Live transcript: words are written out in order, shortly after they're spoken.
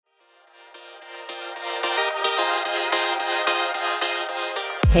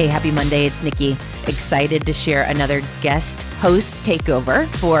Hey, happy Monday. It's Nikki. Excited to share another guest host takeover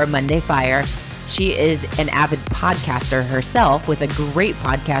for Monday Fire. She is an avid podcaster herself with a great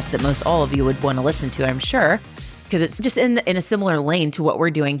podcast that most all of you would want to listen to, I'm sure, because it's just in a similar lane to what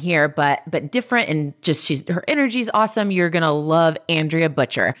we're doing here, but different, and just her energy's awesome. You're going to love Andrea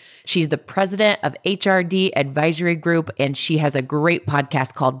Butcher. She's the president of HRD Advisory Group, and she has a great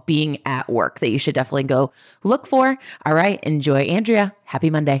podcast called Being at Work that you should definitely go look for. All right, enjoy Andrea. Happy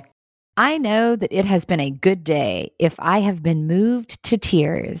Monday. I know that it has been a good day if I have been moved to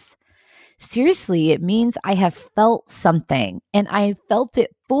tears. Seriously, it means I have felt something and I felt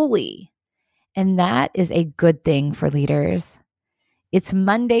it fully. And that is a good thing for leaders. It's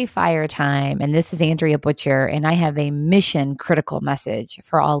Monday Fire time, and this is Andrea Butcher, and I have a mission critical message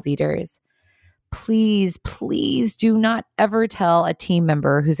for all leaders. Please, please do not ever tell a team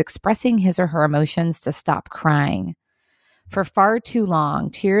member who's expressing his or her emotions to stop crying. For far too long,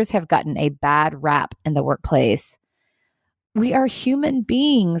 tears have gotten a bad rap in the workplace. We are human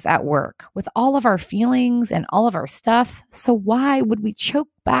beings at work with all of our feelings and all of our stuff. So why would we choke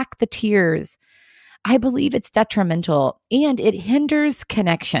back the tears? I believe it's detrimental and it hinders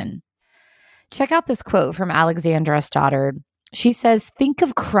connection. Check out this quote from Alexandra Stoddard. She says, "Think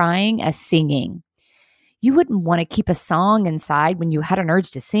of crying as singing. You wouldn't want to keep a song inside when you had an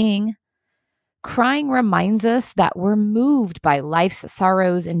urge to sing. Crying reminds us that we're moved by life's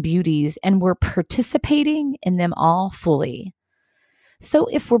sorrows and beauties, and we're participating in them all fully. So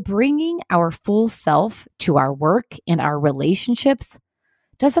if we're bringing our full self to our work and our relationships,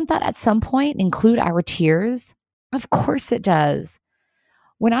 doesn't that at some point include our tears? Of course it does.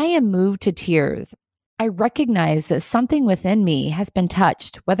 When I am moved to tears, I recognize that something within me has been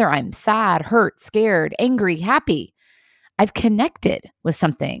touched, whether I'm sad, hurt, scared, angry, happy. I've connected with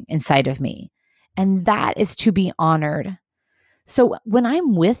something inside of me. And that is to be honored. So when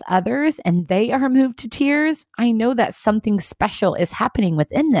I'm with others and they are moved to tears, I know that something special is happening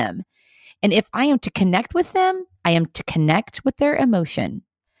within them. And if I am to connect with them, I am to connect with their emotion.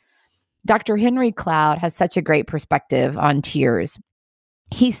 Dr. Henry Cloud has such a great perspective on tears.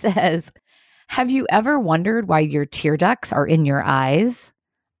 He says, "Have you ever wondered why your tear ducts are in your eyes?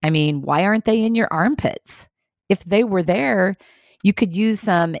 I mean, why aren't they in your armpits? If they were there, you could use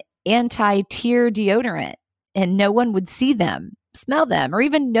some anti-tear deodorant and no one would see them, smell them, or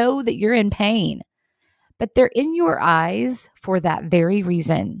even know that you're in pain. But they're in your eyes for that very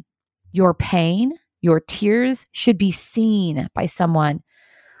reason. Your pain, your tears should be seen by someone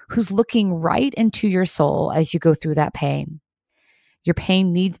who's looking right into your soul as you go through that pain. Your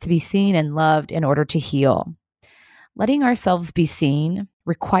pain needs to be seen and loved in order to heal. Letting ourselves be seen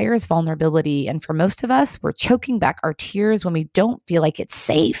requires vulnerability, and for most of us, we're choking back our tears when we don't feel like it's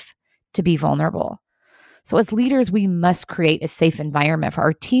safe to be vulnerable. So as leaders, we must create a safe environment for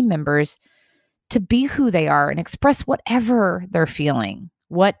our team members to be who they are and express whatever they're feeling.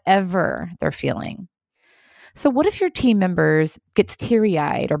 So what if your team members gets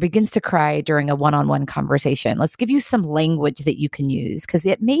teary-eyed or begins to cry during a one-on-one conversation? Let's give you some language that you can use because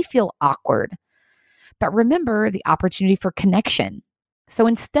it may feel awkward. But remember the opportunity for connection. So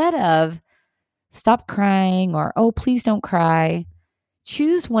instead of stop crying or, oh, please don't cry,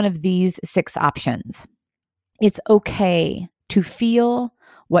 choose one of these 6 options. It's okay to feel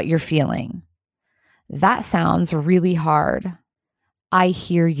what you're feeling. That sounds really hard. I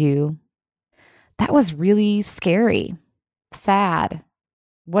hear you. That was really scary, sad,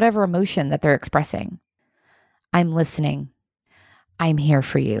 whatever emotion that they're expressing. I'm listening. I'm here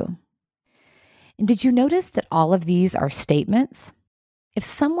for you. And did you notice that all of these are statements? If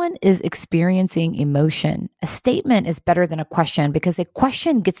someone is experiencing emotion, a statement is better than a question because a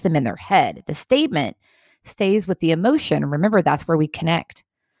question gets them in their head. The statement stays with the emotion. Remember, that's where we connect.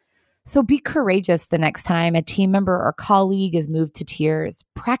 So be courageous the next time a team member or colleague is moved to tears.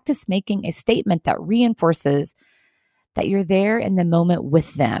 Practice making a statement that reinforces that you're there in the moment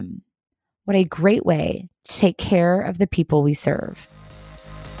with them. What a great way to take care of the people we serve.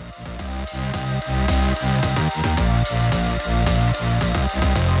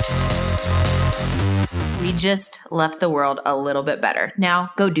 We just left the world a little bit better.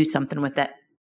 Now go do something with it.